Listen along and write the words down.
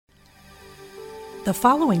The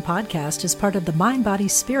following podcast is part of the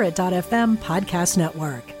MindBodySpirit.fm podcast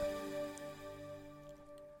network.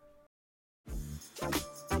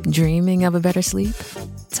 Dreaming of a better sleep?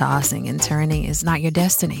 Tossing and turning is not your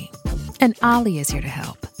destiny. And Ollie is here to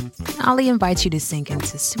help. Ollie invites you to sink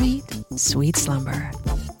into sweet, sweet slumber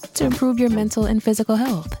to improve your mental and physical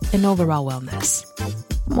health and overall wellness.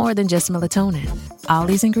 More than just melatonin,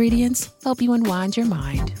 Ollie's ingredients help you unwind your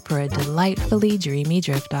mind for a delightfully dreamy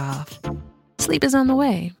drift off. Sleep is on the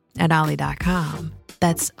way at Ollie.com.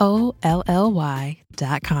 That's OLLY.com.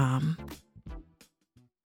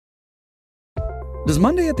 Does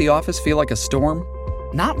Monday at the office feel like a storm?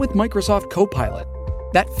 Not with Microsoft Copilot.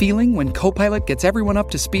 That feeling when Copilot gets everyone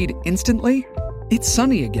up to speed instantly? It's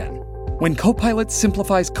sunny again. When Copilot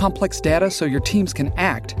simplifies complex data so your teams can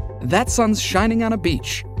act, that sun's shining on a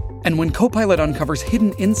beach. And when Copilot uncovers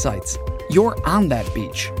hidden insights, you're on that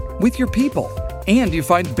beach with your people, and you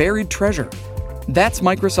find buried treasure. That's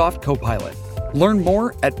Microsoft Copilot. Learn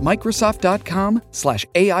more at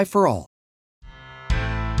Microsoft.com/AI for all.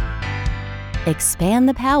 Expand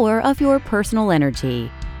the power of your personal energy.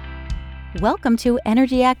 Welcome to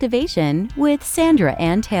Energy Activation with Sandra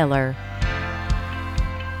Ann Taylor.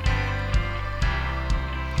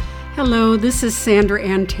 Hello, this is Sandra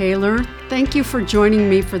Ann Taylor. Thank you for joining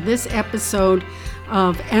me for this episode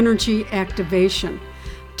of Energy Activation.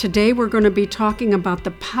 Today we're going to be talking about the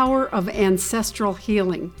power of ancestral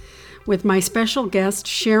healing with my special guest,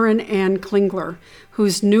 Sharon Ann Klingler,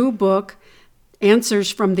 whose new book, Answers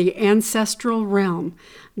from the Ancestral Realm,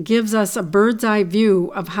 gives us a bird's eye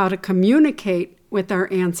view of how to communicate with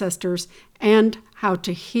our ancestors and how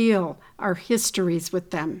to heal our histories with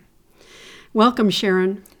them. Welcome,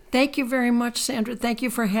 Sharon. Thank you very much, Sandra. Thank you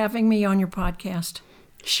for having me on your podcast.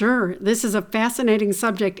 Sure. This is a fascinating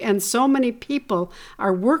subject, and so many people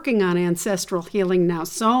are working on ancestral healing now.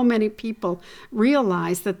 So many people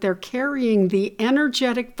realize that they're carrying the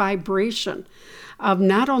energetic vibration of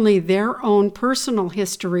not only their own personal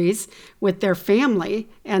histories with their family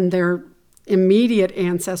and their immediate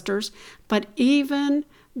ancestors, but even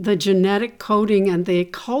the genetic coding and the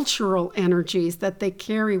cultural energies that they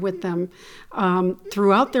carry with them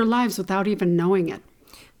throughout their lives without even knowing it.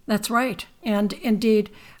 That's right. And indeed,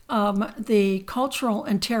 the cultural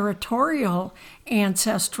and territorial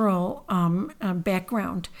ancestral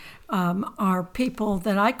background are people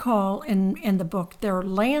that I call in the book, they're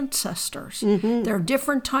landcestors. Mm-hmm. There are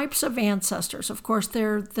different types of ancestors. Of course,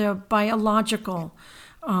 they're the biological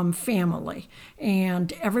family,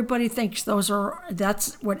 and everybody thinks those are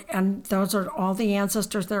all the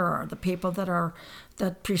ancestors there are, the people that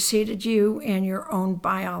preceded you and your own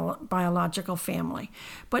biological family.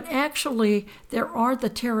 But actually, there are the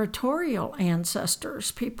territorial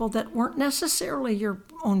ancestors, people that weren't necessarily your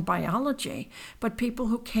own biology, but people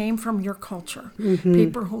who came from your culture, mm-hmm.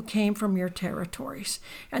 people who came from your territories.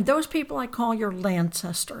 And those people I call your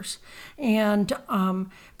landcestors. And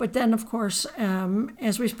but then, of course,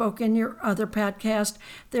 as we spoke in your other podcast,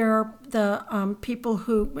 there are the people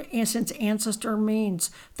who, since ancestor means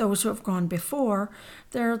those who have gone before,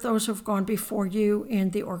 there are those who have gone before you in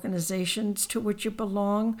the organizations to which you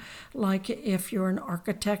belong, like if you're an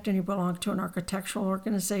architect and you belong to an architectural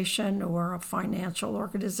organization or a financial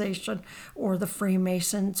organization or the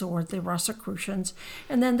Freemasons or the Rosicrucians.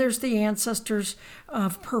 And then there's the ancestors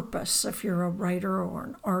of purpose, if you're a writer or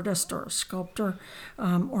an artist or a sculptor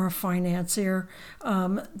or a financier,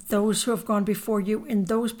 those who have gone before you in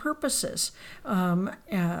those purposes,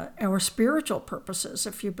 or spiritual purposes,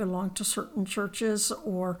 if you belong to certain churches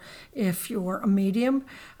or if you're a medium,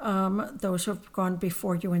 those who have gone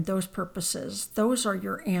before you in those purposes, those are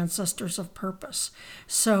your ancestors of purpose.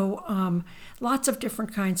 So lots of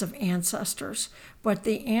different kinds of ancestors, but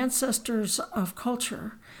the ancestors of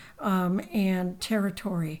culture and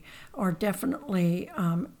territory are definitely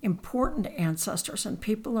important ancestors, and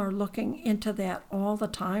people are looking into that all the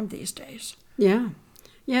time these days. Yeah,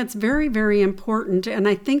 it's very, very important, and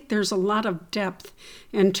I think there's a lot of depth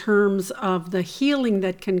in terms of the healing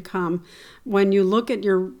that can come when you look at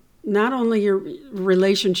not only your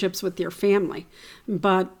relationships with your family,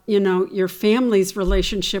 but your family's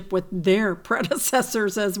relationship with their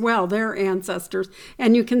predecessors as well, their ancestors,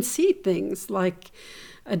 and you can see things like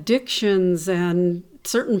addictions and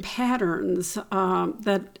certain patterns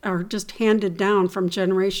that are just handed down from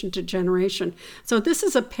generation to generation. So this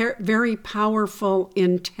is a very powerful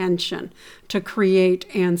intention to create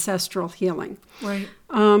ancestral healing. Right.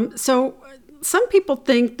 So some people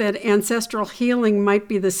think that ancestral healing might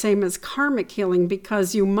be the same as karmic healing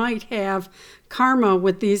because you might have karma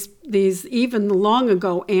with these even long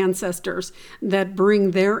ago ancestors that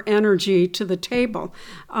bring their energy to the table.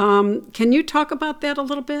 Can you talk about that a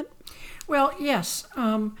little bit? Well, yes.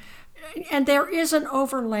 And there is an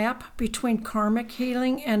overlap between karmic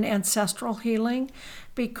healing and ancestral healing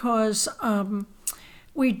because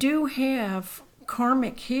we do have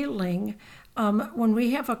karmic healing. When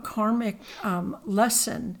we have a karmic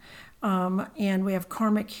lesson and we have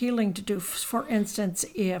karmic healing to do, for instance,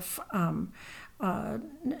 if I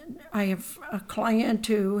have a client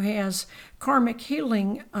who has karmic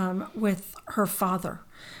healing with her father,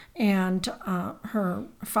 and her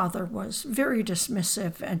father was very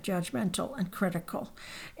dismissive and judgmental and critical,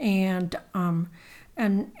 and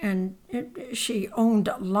she owned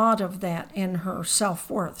a lot of that in her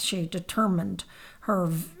self-worth. She determined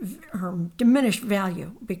her diminished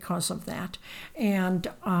value because of that,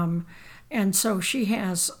 and so she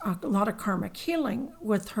has a lot of karmic healing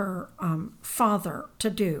with her father to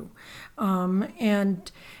do,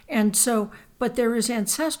 and so. But there is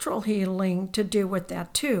ancestral healing to do with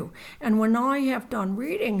that too. And when I have done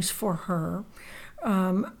readings for her,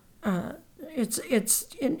 and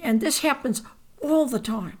this happens all the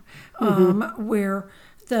time, where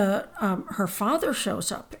her father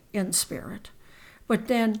shows up in spirit, but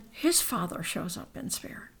then his father shows up in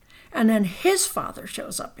spirit, and then his father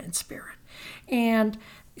shows up in spirit, and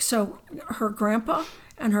so her grandpa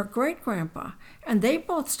and her great-grandpa, and they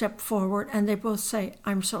both step forward and they both say,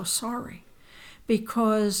 "I'm so sorry."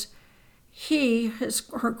 Because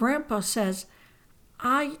her grandpa says,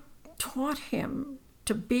 I taught him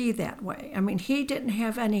to be that way. I mean, he didn't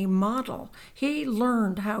have any model. He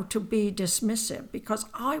learned how to be dismissive because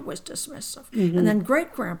I was dismissive. And then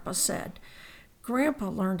great-grandpa said, Grandpa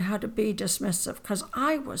learned how to be dismissive because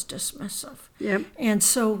I was dismissive. Yep. And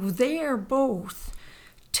so they're both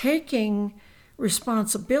taking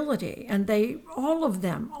responsibility, and all of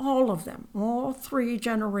them, all three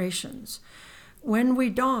generations, when we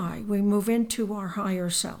die, we move into our higher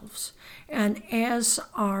selves. And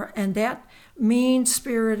that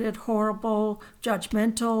mean-spirited, horrible,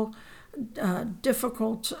 judgmental,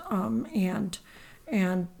 difficult, and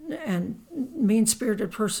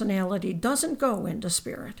mean-spirited personality doesn't go into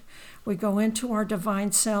spirit. We go into our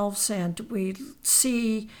divine selves and we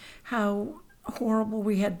see how horrible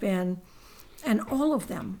we had been, and all of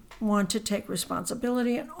them want to take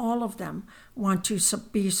responsibility, and all of them want to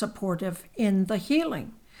be supportive in the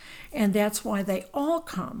healing. And that's why they all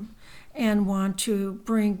come and want to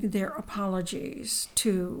bring their apologies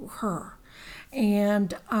to her.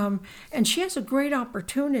 And she has a great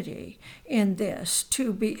opportunity in this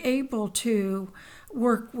to be able to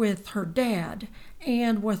work with her dad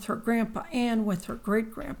and with her grandpa and with her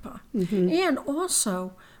great-grandpa, and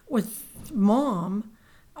also with Mom,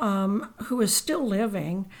 who is still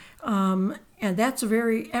living, and that's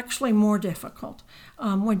actually more difficult.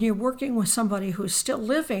 When you're working with somebody who's still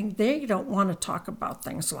living, they don't want to talk about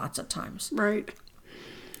things lots of times. Right.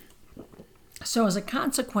 So as a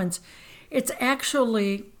consequence, it's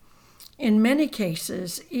actually, in many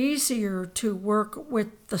cases, easier to work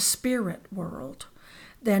with the spirit world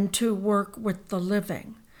than to work with the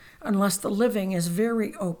living, unless the living is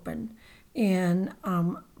very open in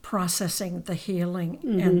processing the healing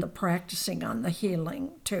and the practicing on the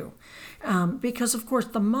healing too. Because of course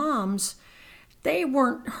the moms, they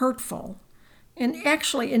weren't hurtful, and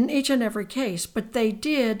actually in each and every case, but they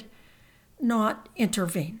did not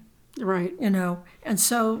intervene. Right. And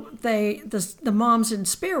so the moms in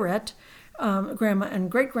spirit, grandma and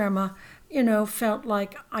great-grandma, felt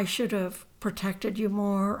like I should have protected you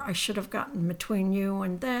more, I should have gotten between you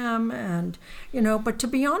and them, and, but to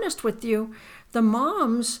be honest with you, the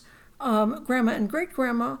moms, grandma and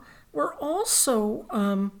great-grandma, were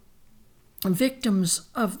also victims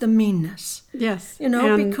of the meanness. Yes. And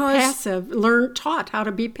because passive, taught how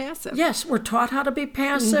to be passive. Yes, we're taught how to be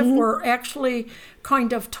passive. We're actually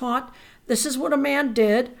kind of taught, this is what a man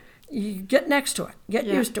did. You get next to it, get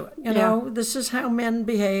used to it. This is how men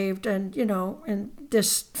behaved, and in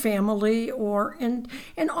this family, and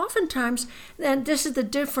oftentimes, and this is the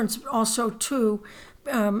difference also too.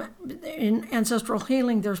 In ancestral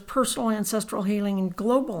healing, there's personal ancestral healing and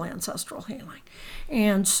global ancestral healing,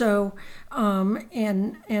 and so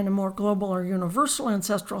in a more global or universal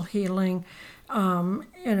ancestral healing,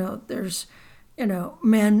 there's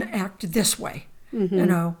men act this way,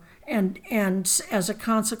 and as a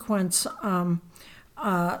consequence,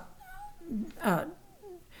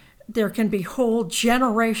 there can be whole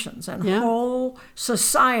generations and whole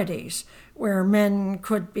societies where men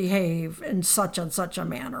could behave in such and such a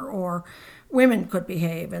manner, or women could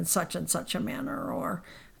behave in such and such a manner, or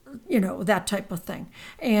that type of thing.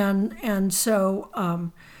 And so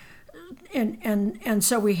and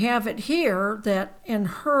so we have it here that in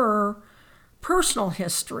her personal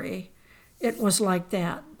history it was like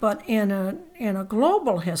that, but in a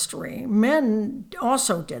global history, men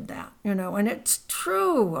also did that, and it's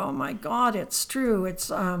true. Oh my God, it's true. It's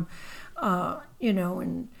in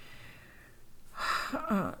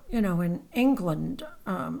England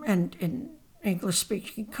and in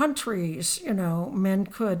English-speaking countries, men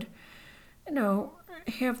could,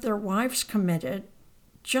 have their wives committed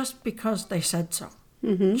just because they said so.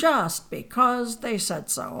 Mm-hmm. Just because they said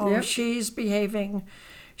so. Oh, yep. She's behaving,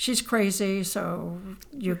 she's crazy, so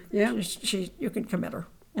you can commit her,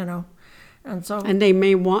 And they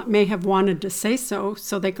may have wanted to say so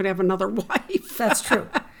they could have another wife. That's true.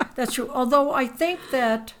 That's true. Although I think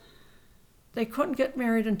that they couldn't get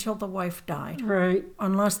married until the wife died. Right.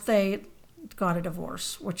 Unless they got a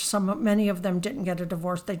divorce, which many of them didn't get a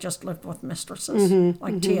divorce. They just lived with mistresses,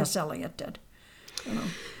 like T.S. Eliot did.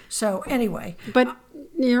 So anyway. But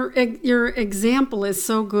your example is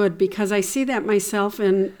so good, because I see that myself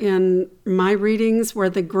in my readings, where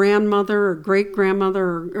the grandmother or great-grandmother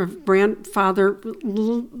or grandfather,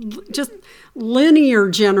 just linear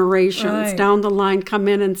generations down the line, come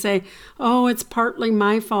in and say, oh, it's partly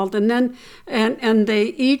my fault. And then and they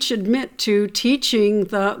each admit to teaching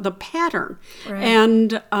the pattern. Right.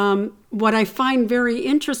 And what I find very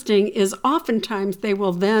interesting is oftentimes they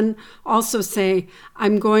will then also say,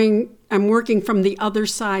 I'm working from the other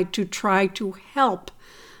side to try to help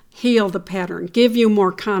heal the pattern, give you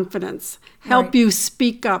more confidence, help you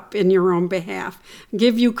speak up in your own behalf,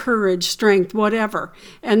 give you courage, strength, whatever.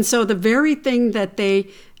 And so the very thing that they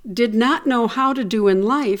did not know how to do in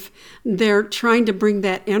life, they're trying to bring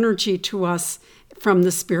that energy to us from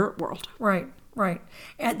the spirit world. Right.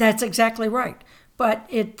 And that's exactly right. But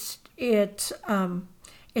it's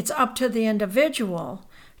up to the individual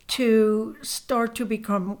to start to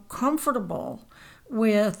become comfortable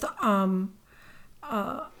with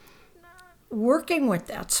working with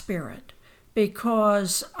that spirit,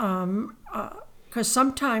 because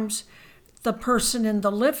sometimes the person in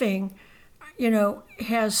the living,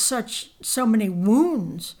 has so many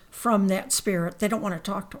wounds from that spirit, they don't want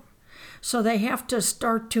to talk to them. So they have to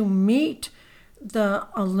start to meet the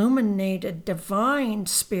illuminated divine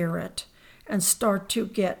spirit and start to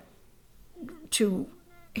get to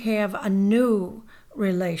have a new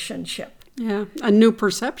relationship. Yeah, a new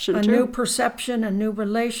perception, a new perception, a new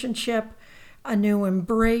relationship, a new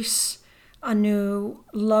embrace, a new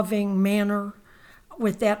loving manner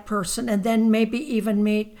with that person, and then maybe even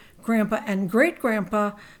meet grandpa and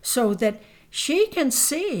great-grandpa so that she can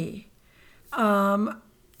see,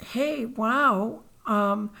 hey, wow,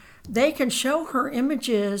 they can show her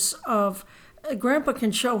images of, grandpa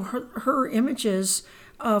can show her images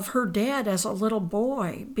of her dad as a little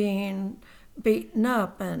boy being beaten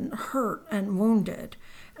up and hurt and wounded.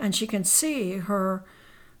 And she can see her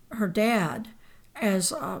dad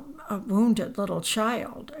as a wounded little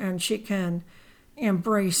child, and she can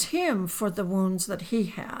embrace him for the wounds that he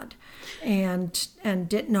had and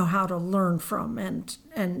didn't know how to learn from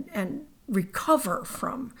and recover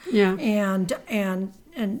from. Yeah. And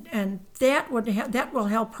that will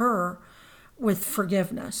help her with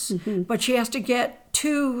forgiveness. Mm-hmm. But she has to get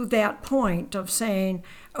to that point of saying,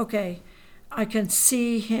 okay, I can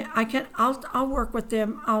see him, I'll work with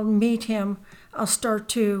him, I'll meet him, I'll start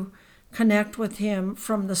to connect with him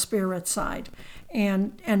from the spirit side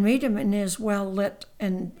and meet him in his well-lit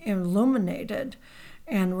and illuminated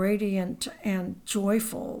and radiant and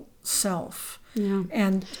joyful self. Yeah.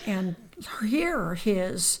 And hear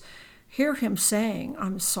him saying,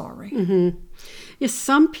 I'm sorry. Mm-hmm. Yes,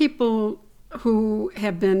 some people who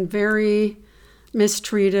have been very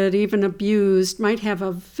mistreated, even abused, might have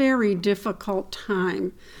a very difficult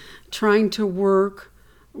time trying to work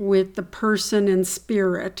with the person in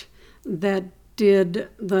spirit that did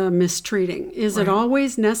the mistreating. Is it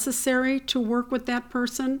always necessary to work with that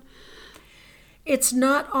person? It's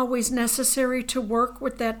not always necessary to work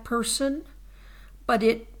with that person, but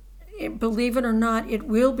it believe it or not, it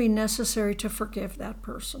will be necessary to forgive that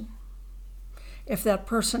person. If that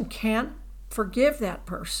person can't forgive that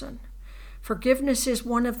person, forgiveness is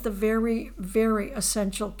one of the very, very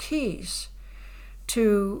essential keys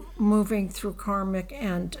to moving through karmic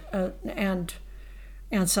and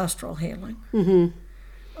ancestral healing.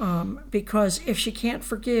 Mm-hmm. Because if she can't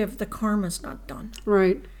forgive, the karma's not done.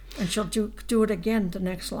 Right. And she'll do it again the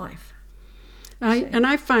next life.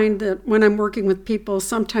 I find that when I'm working with people,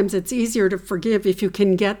 sometimes it's easier to forgive if you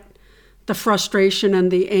can get the frustration and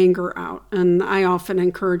the anger out. And I often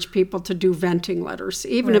encourage people to do venting letters,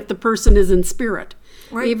 even if the person is in spirit,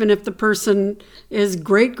 even if the person is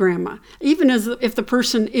great-grandma, even if the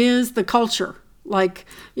person is the culture. Like,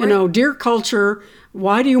 you know, dear culture,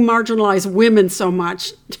 why do you marginalize women so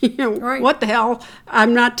much? What the hell?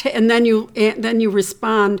 I'm not. And then you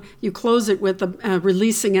respond. You close it with a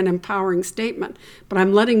releasing and empowering statement. But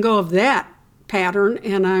I'm letting go of that pattern,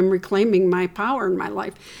 and I'm reclaiming my power in my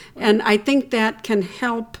life. And I think that can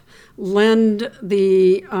help lend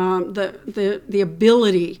the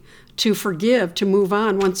ability to forgive, to move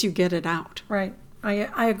on once you get it out. Right.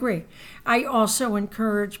 I agree. I also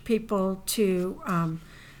encourage people to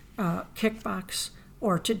kickbox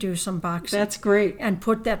or to do some boxing. That's great. And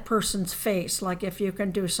put that person's face, like if you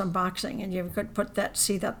can do some boxing and you could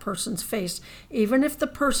see that person's face, even if the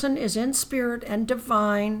person is in spirit and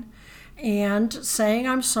divine and saying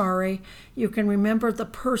I'm sorry, you can remember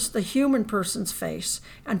the human person's face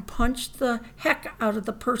and punch the heck out of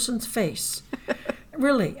the person's face.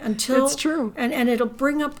 Really, until it's true, and it'll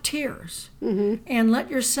bring up tears, and let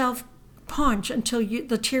yourself punch until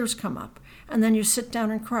the tears come up, and then you sit down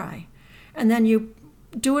and cry, and then you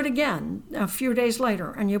do it again a few days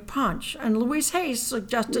later, and you punch. And Louise Hayes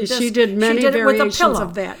suggested this. She did many variations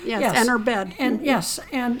of that. Yes, and her bed. And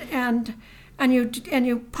and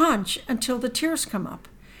you punch until the tears come up,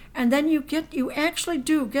 and then you actually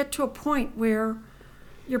do get to a point where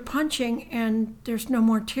you're punching and there's no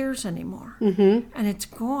more tears anymore, and it's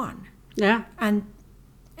gone. Yeah. And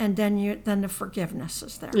then the forgiveness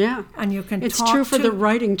is there. Yeah. And you can. It's true for the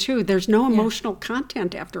writing too. There's no emotional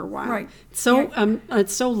content after a while. Right. So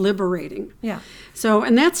it's so liberating. Yeah. So,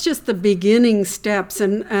 and that's just the beginning steps,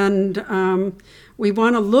 and we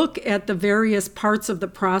want to look at the various parts of the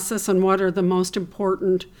process and what are the most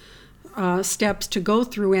important steps to go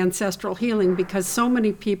through ancestral healing, because so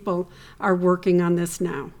many people are working on this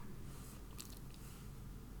now.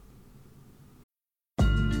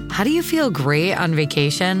 How do you feel great on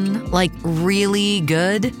vacation? Like really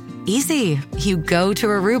good? Easy. You go to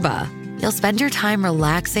Aruba. You'll spend your time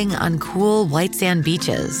relaxing on cool white sand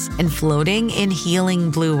beaches and floating in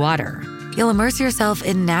healing blue water. You'll immerse yourself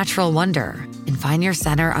in natural wonder and find your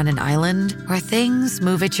center on an island where things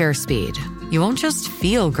move at your speed. You won't just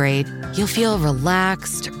feel great, you'll feel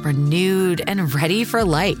relaxed, renewed, and ready for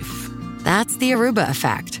life. That's the Aruba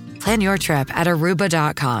effect. Plan your trip at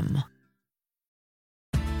Aruba.com.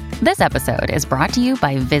 This episode is brought to you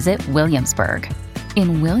by Visit Williamsburg.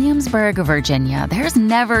 In Williamsburg, Virginia, there's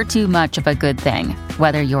never too much of a good thing.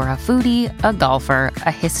 Whether you're a foodie, a golfer,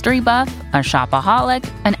 a history buff, a shopaholic,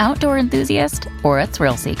 an outdoor enthusiast, or a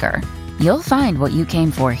thrill seeker, you'll find what you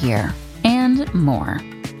came for here and more.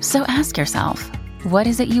 So ask yourself, what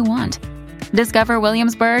is it you want? Discover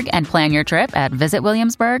Williamsburg and plan your trip at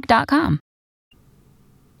visitwilliamsburg.com.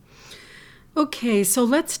 Okay, so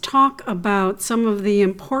let's talk about some of the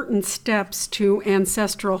important steps to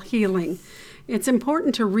ancestral healing. It's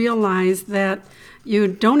important to realize that you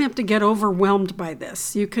don't have to get overwhelmed by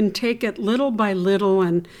this. You can take it little by little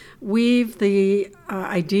and weave the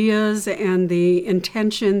ideas and the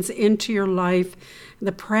intentions into your life,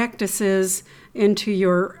 the practices into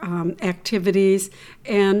your activities,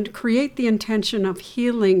 and create the intention of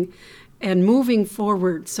healing and moving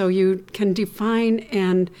forward so you can define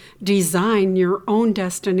and design your own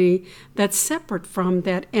destiny that's separate from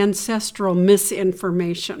that ancestral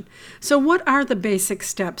misinformation. So what are the basic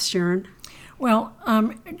steps, Sharon? Well,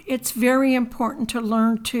 it's very important to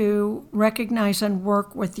learn to recognize and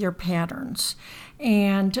work with your patterns.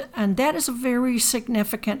 And that is a very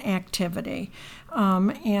significant activity.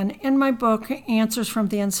 And in my book, Answers from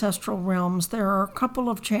the Ancestral Realms, there are a couple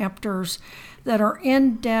of chapters that are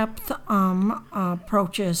in-depth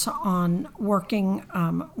approaches on working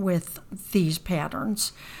with these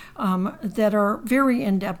patterns that are very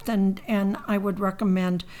in-depth, and I would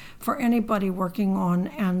recommend for anybody working on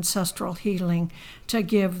ancestral healing to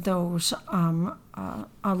give those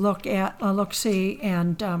a look-see,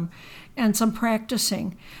 and some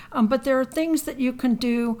practicing. But there are things that you can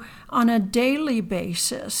do on a daily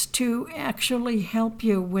basis to actually help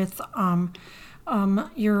you with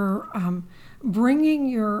your bringing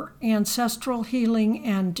your ancestral healing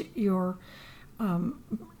and your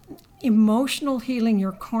emotional healing,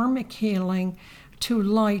 your karmic healing to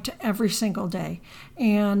light every single day.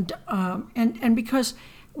 And because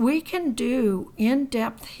we can do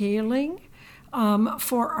in-depth healing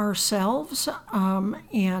for ourselves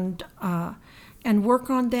and work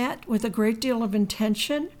on that with a great deal of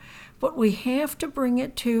intention, but we have to bring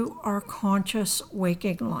it to our conscious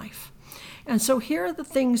waking life. And so here are the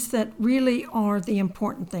things that really are the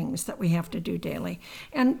important things that we have to do daily.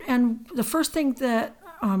 And the first thing that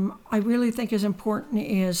I really think is important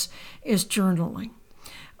is journaling.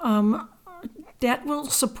 That will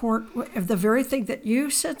support the very thing that you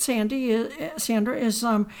said, Sandra, is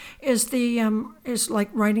like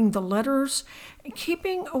writing the letters,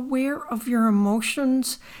 keeping aware of your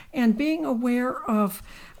emotions, and being aware of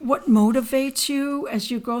what motivates you as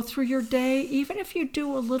you go through your day. Even if you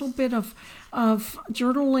do a little bit of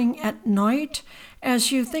journaling at night,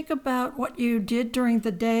 as you think about what you did during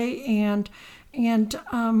the day and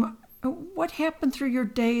what happened through your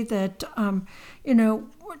day that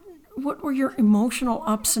what were your emotional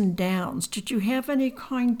ups and downs? Did you have any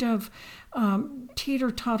kind of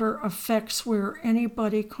teeter-totter effects where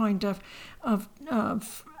anybody kind of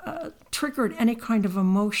triggered any kind of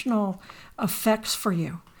emotional effects for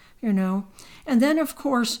you, And then, of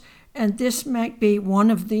course, and this might be one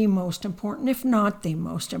of the most important, if not the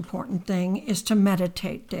most important thing, is to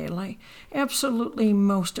meditate daily. Absolutely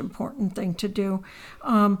most important thing to do.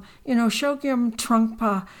 Chogyam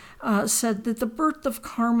Trungpa said that the birth of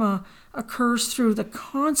karma occurs through the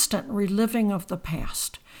constant reliving of the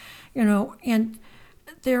past. And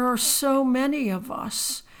there are so many of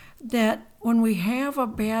us that when we have a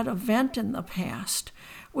bad event in the past,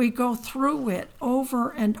 we go through it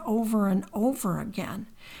over and over and over again.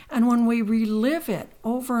 And when we relive it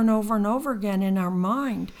over and over and over again in our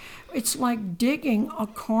mind, it's like digging a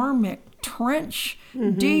karmic trench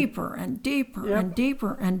deeper and deeper and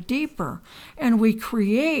deeper and deeper. And we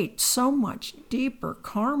create so much deeper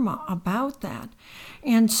karma about that.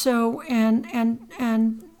 And so, and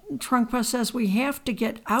Trungpa says we have to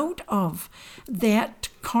get out of that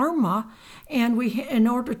karma, and in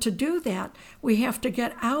order to do that, we have to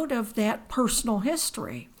get out of that personal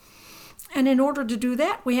history. And in order to do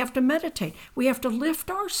that, we have to meditate. We have to lift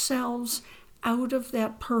ourselves out of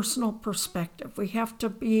that personal perspective. We have to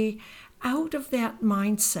be out of that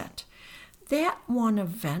mindset. That one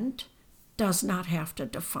event does not have to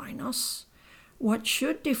define us. What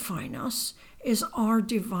should define us is our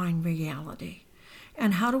divine reality.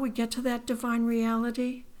 And how do we get to that divine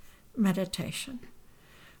reality? Meditation.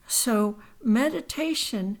 So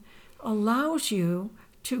meditation allows you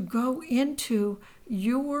to go into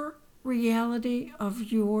your reality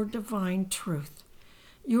of your divine truth,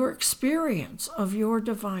 your experience of your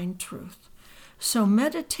divine truth. So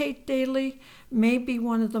meditate daily may be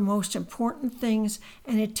one of the most important things,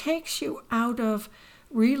 and it takes you out of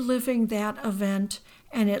reliving that event,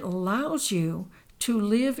 and it allows you to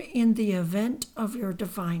live in the event of your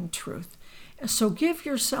divine truth. So give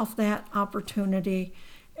yourself that opportunity.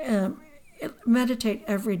 Meditate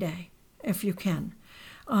every day if you can.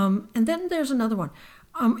 And then there's another one.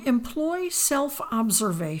 Employ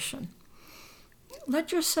self-observation.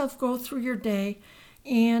 Let yourself go through your day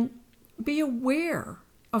and be aware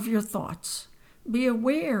of your thoughts. Be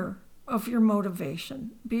aware of your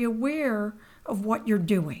motivation. Be aware of what you're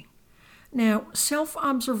doing. Now,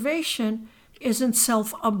 self-observation isn't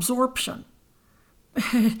self-absorption.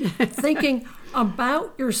 Thinking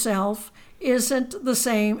about yourself isn't the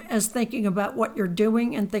same as thinking about what you're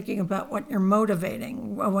doing and thinking about what's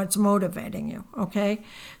motivating you, okay?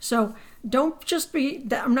 So don't just be,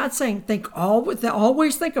 I'm not saying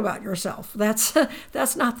always think about yourself. That's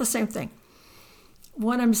not the same thing.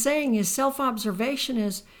 What I'm saying is self-observation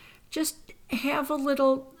is just have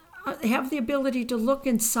the ability to look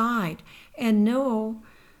inside and know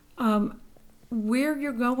where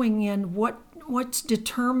you're going and what's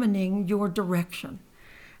determining your direction.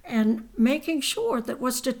 And making sure that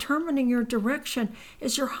what's determining your direction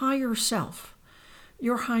is your higher self,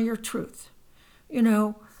 your higher truth. There's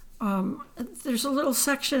a little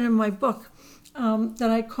section in my book that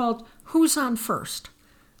I called Who's on First?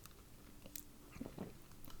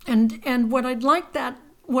 And what I'd like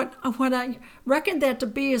what I reckon that to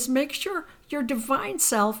be is make sure your divine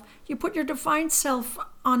self, you put your divine self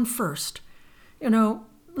on first.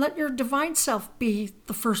 Let your divine self be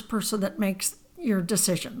the first person that makes your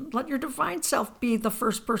decision. Let your divine self be the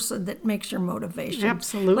first person that makes your motivation.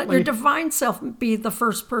 Absolutely. Let your divine self be the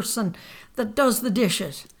first person that does the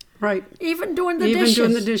dishes. Right. Even doing the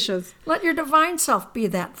dishes. Let your divine self be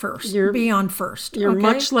that first. Be on first. You're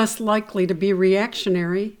much less likely to be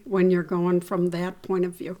reactionary when you're going from that point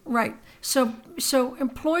of view. Right. So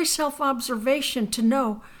employ self-observation to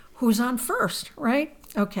know who's on first, right?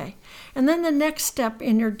 Okay. And then the next step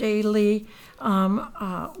in your daily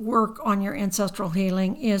work on your ancestral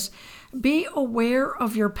healing is be aware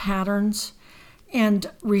of your patterns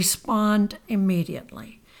and respond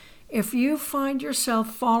immediately. If you find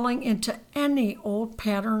yourself falling into any old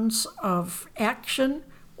patterns of action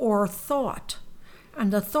or thought.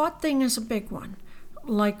 And the thought thing is a big one.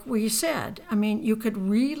 Like we said, I mean, you could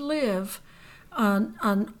relive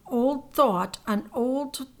an old thought, an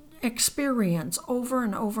old experience over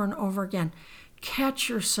and over and over again. Catch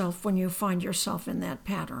yourself when you find yourself in that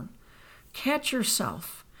pattern. Catch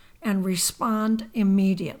yourself and respond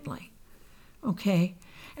immediately. Okay?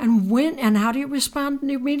 And how do you respond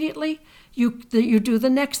immediately? You do the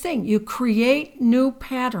next thing. You create new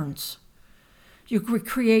patterns. You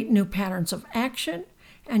create new patterns of action,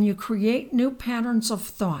 and you create new patterns of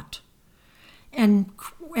thought. And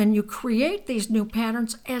you create these new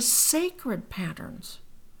patterns as sacred patterns.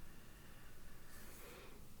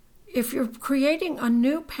 If you're creating a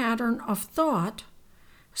new pattern of thought,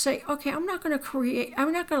 say, okay, I'm not going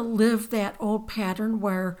to live that old pattern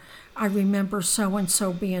where I remember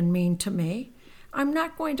so-and-so being mean to me. I'm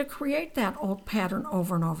not going to create that old pattern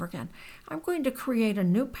over and over again. I'm going to create a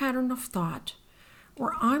new pattern of thought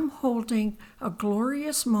where I'm holding a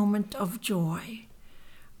glorious moment of joy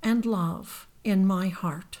and love in my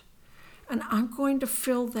heart. And I'm going to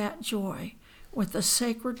fill that joy with a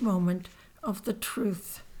sacred moment of the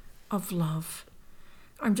truth of love.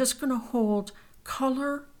 I'm just going to hold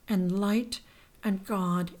color and light and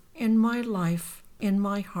God in my life, in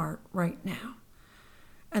my heart right now.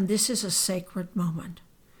 And this is a sacred moment.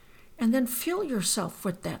 And then fill yourself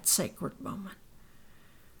with that sacred moment.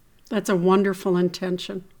 That's a wonderful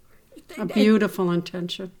intention, a beautiful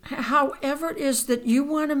intention. However it is that you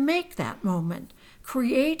want to make that moment,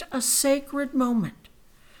 create a sacred moment.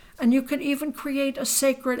 And you could even create a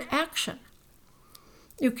sacred action.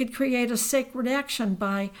 You could create a sacred action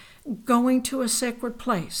by going to a sacred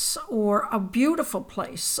place or a beautiful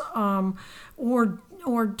place, or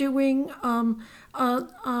doing a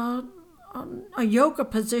yoga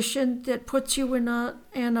position that puts you in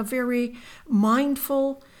a very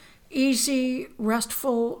mindful, easy,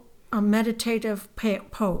 restful, meditative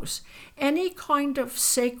pose. Any kind of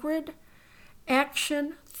sacred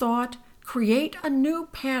action, thought, create a new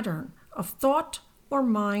pattern of thought or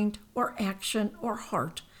mind or action or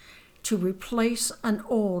heart to replace an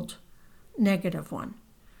old negative one.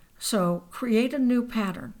 So create a new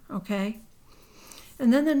pattern, okay?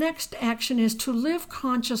 And then the next action is to live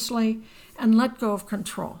consciously and let go of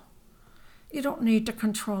control. You don't need to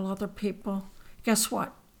control other people. Guess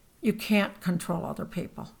what? You can't control other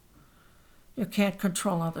people. You can't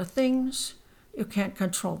control other things. You can't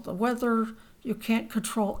control the weather. You can't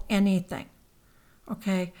control anything.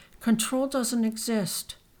 Okay? Control doesn't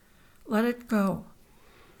exist. Let it go.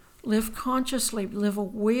 Live consciously. Live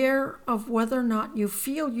aware of whether or not you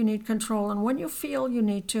feel you need control. And when you feel you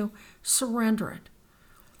need to, surrender it.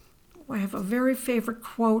 I have a very favorite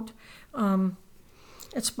quote.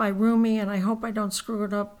 It's by Rumi, and I hope I don't screw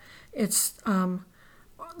it up. It's,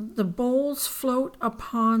 the bowls float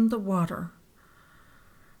upon the water.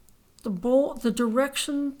 The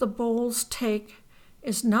direction the bowls take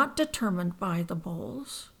is not determined by the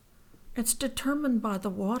bowls. It's determined by the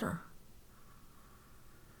water.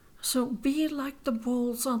 So be like the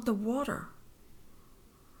bowls on the water.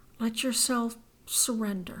 Let yourself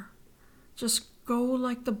surrender. Just go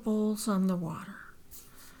like the bowls on the water.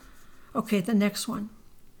 Okay, the next one.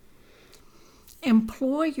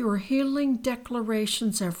 Employ your healing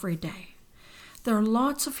declarations every day. There are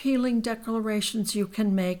lots of healing declarations you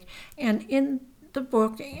can make, and in the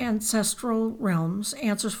book Ancestral Realms,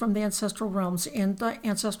 Answers from the Ancestral Realms, in the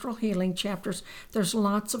Ancestral Healing chapters, there's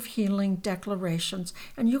lots of healing declarations,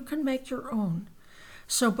 and you can make your own.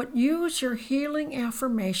 But use your healing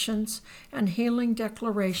affirmations and healing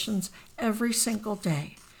declarations every single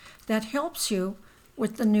day. That helps you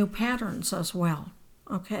with the new patterns as well,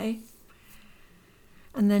 okay?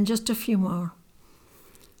 And then just a few more.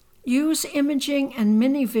 Use imaging and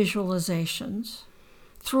mini visualizations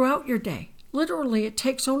throughout your day. Literally, it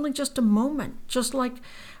takes only just a moment, just like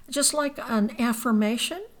an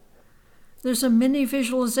affirmation. There's a mini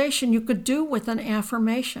visualization you could do with an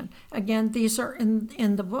affirmation. Again, these are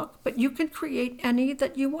in the book, but you can create any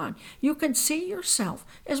that you want. You can see yourself.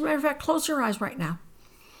 As a matter of fact, close your eyes right now,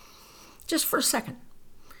 just for a second,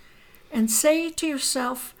 and say to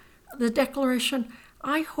yourself the declaration,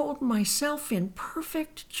 I hold myself in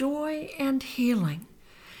perfect joy and healing.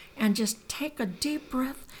 And just take a deep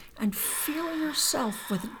breath and fill yourself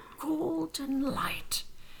with golden light,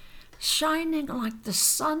 shining like the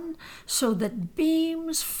sun so that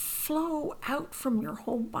beams flow out from your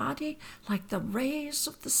whole body like the rays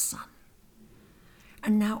of the sun.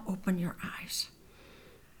 And now open your eyes.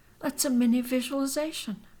 That's a mini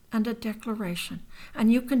visualization and a declaration.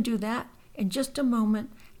 And you can do that in just a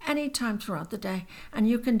moment, anytime throughout the day. And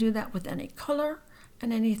you can do that with any color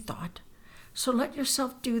and any thought. So let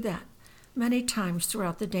yourself do that many times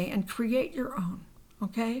throughout the day and create your own,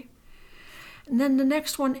 okay? And then the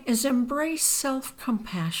next one is embrace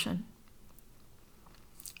self-compassion.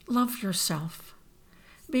 Love yourself.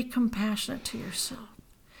 Be compassionate to yourself.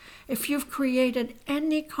 If you've created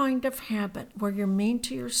any kind of habit where you're mean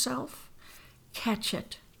to yourself, catch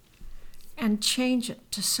it and change it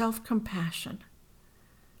to self-compassion.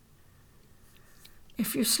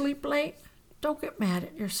 If you sleep late, don't get mad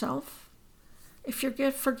at yourself. If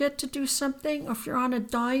you forget to do something, or if you're on a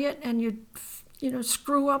diet and you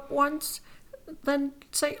screw up once, then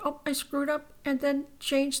say, oh, I screwed up, and then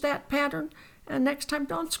change that pattern, and next time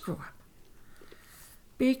don't screw up.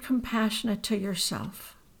 Be compassionate to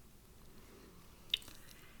yourself.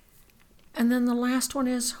 And then the last one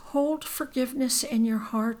is hold forgiveness in your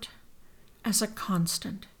heart as a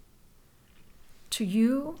constant to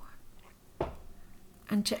you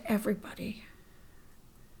and to everybody,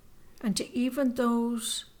 and to even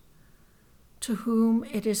those to whom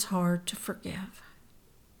it is hard to forgive.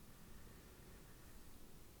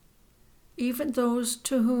 Even those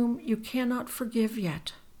to whom you cannot forgive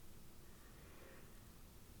yet.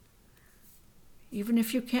 Even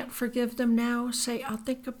if you can't forgive them now, say, I'll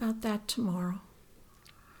think about that tomorrow.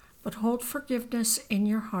 But hold forgiveness in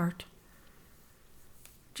your heart.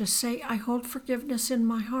 Just say, I hold forgiveness in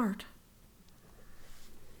my heart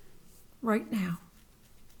right now.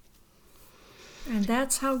 And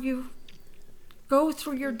that's how you go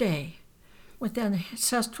through your day with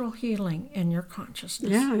ancestral healing in your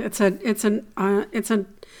consciousness. Yeah, it's an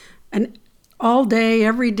all day,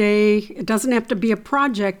 every day. It doesn't have to be a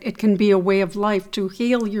project. It can be a way of life to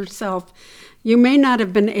heal yourself. You may not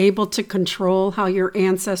have been able to control how your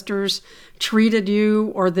ancestors treated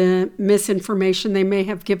you or the misinformation they may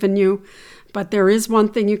have given you, but there is one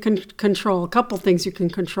thing you can control, a couple things you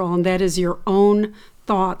can control, and that is your own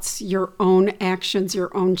thoughts, your own actions,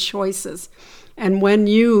 your own choices. And when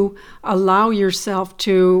you allow yourself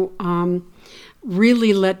to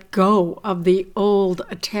really let go of the old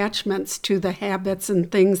attachments to the habits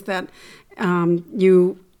and things that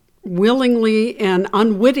you willingly and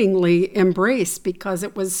unwittingly embrace because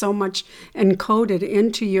it was so much encoded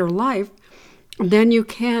into your life, then you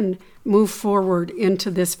can move forward into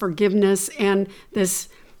this forgiveness and this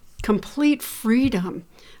complete freedom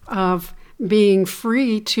of being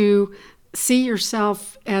free to see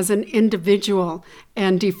yourself as an individual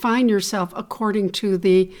and define yourself according to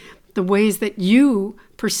the ways that you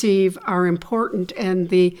perceive are important and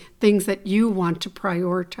the things that you want to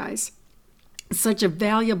prioritize. Such a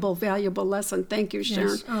valuable, valuable lesson. Thank you,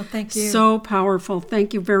 Sharon. Yes. Oh, thank you. So powerful.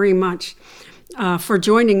 Thank you very much for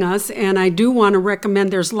joining us. And I do want to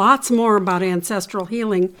recommend, there's lots more about ancestral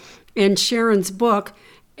healing in Sharon's book,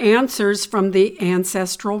 Answers from the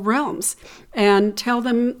Ancestral Realms. And tell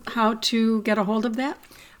them how to get a hold of that.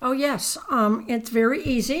 Oh, yes. It's very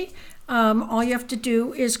easy. All you have to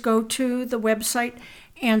do is go to the website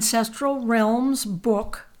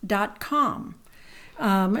ancestralrealmsbook.com.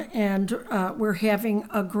 And we're having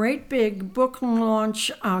a great big book launch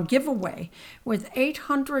giveaway with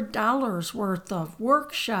 $800 worth of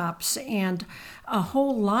workshops and a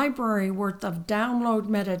whole library worth of download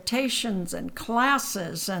meditations and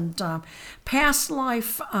classes and past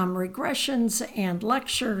life regressions and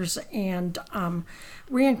lectures and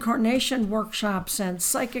reincarnation workshops and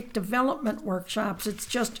psychic development workshops.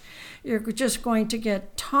 You're just going to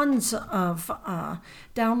get tons of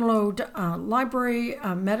download library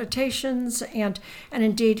meditations and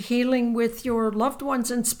indeed healing with your loved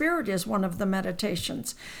ones in spirit is one of the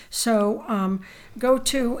meditations. So go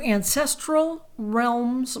to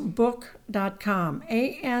ancestralrealmsbook.com,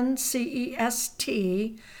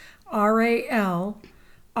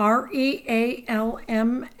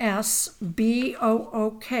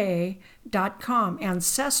 ANCESTRALREALMSBOOK.com,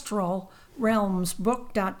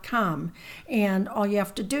 ancestralrealmsbook.com. And all you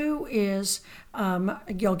have to do is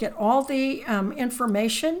you'll get all the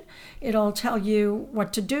information. It'll tell you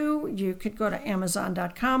what to do. You could go to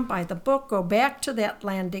Amazon.com, buy the book, go back to that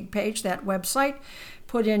landing page, that website,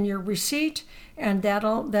 put in your receipt, and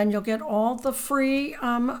then you'll get all the free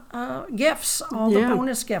gifts, all the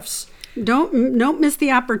bonus gifts. Don't miss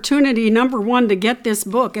the opportunity, number one, to get this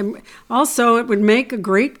book. And also, it would make a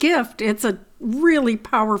great gift. It's a really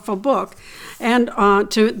powerful book. And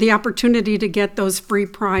to the opportunity to get those free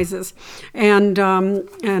prizes and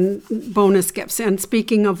bonus gifts. And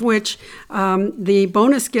speaking of which, the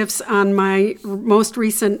bonus gifts on my most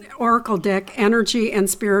recent Oracle deck, Energy and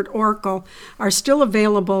Spirit Oracle, are still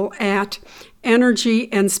available at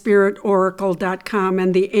energyandspiritoracle.com,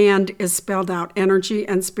 and the "and" is spelled out,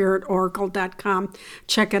 energyandspiritoracle.com.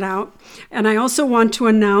 Check it out. And I also want to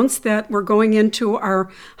announce that we're going into our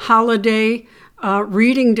holiday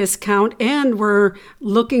reading discount, and we're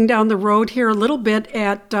looking down the road here a little bit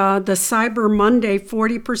at the Cyber Monday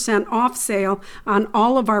 40% off sale on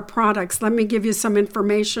all of our products. Let me give you some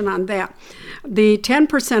information on that. The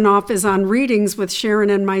 10% off is on readings with Sharon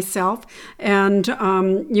and myself, and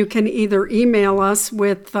you can either email us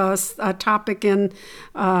with a topic in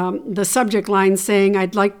the subject line saying,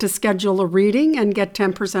 "I'd like to schedule a reading," and get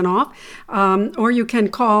 10% off, or you can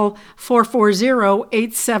call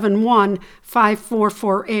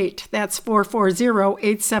 440-871-5448. That's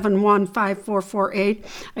 440-871-5448.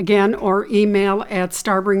 Again, or email at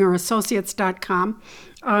starbringerassociates.com.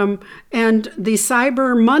 And the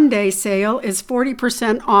Cyber Monday sale is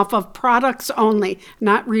 40% off of products only,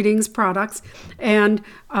 not readings, products. And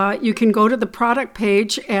you can go to the product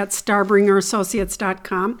page at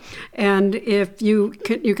starbringerassociates.com. And if you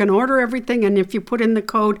can order everything, and if you put in the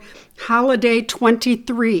code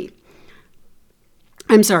HOLIDAY22,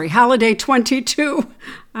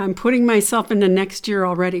 I'm putting myself into next year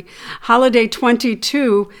already. Holiday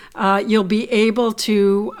 22, you'll be able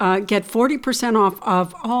to get 40% off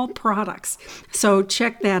of all products. So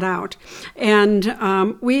check that out. And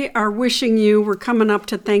we are wishing you, we're coming up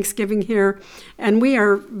to Thanksgiving here, and we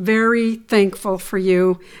are very thankful for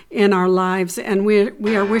you in our lives. And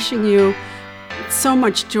we are wishing you so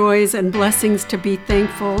much joys and blessings to be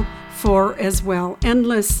thankful for as well.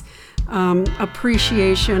 Endless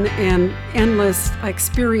appreciation and endless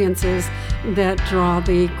experiences that draw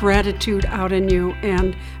the gratitude out in you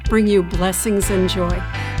and bring you blessings and joy.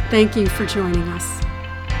 Thank you for joining us.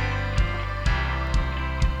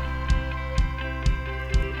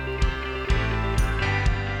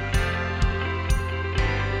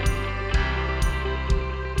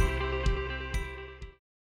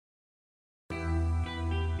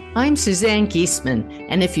 I'm Suzanne Geisman,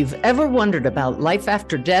 and if you've ever wondered about life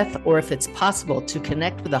after death or if it's possible to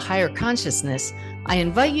connect with a higher consciousness, I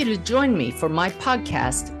invite you to join me for my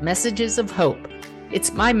podcast, Messages of Hope.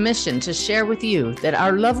 It's my mission to share with you that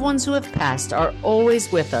our loved ones who have passed are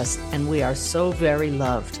always with us, and we are so very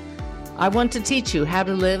loved. I want to teach you how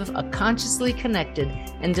to live a consciously connected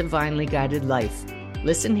and divinely guided life.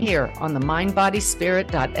 Listen here on the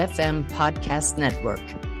MindBodySpirit.fm podcast network.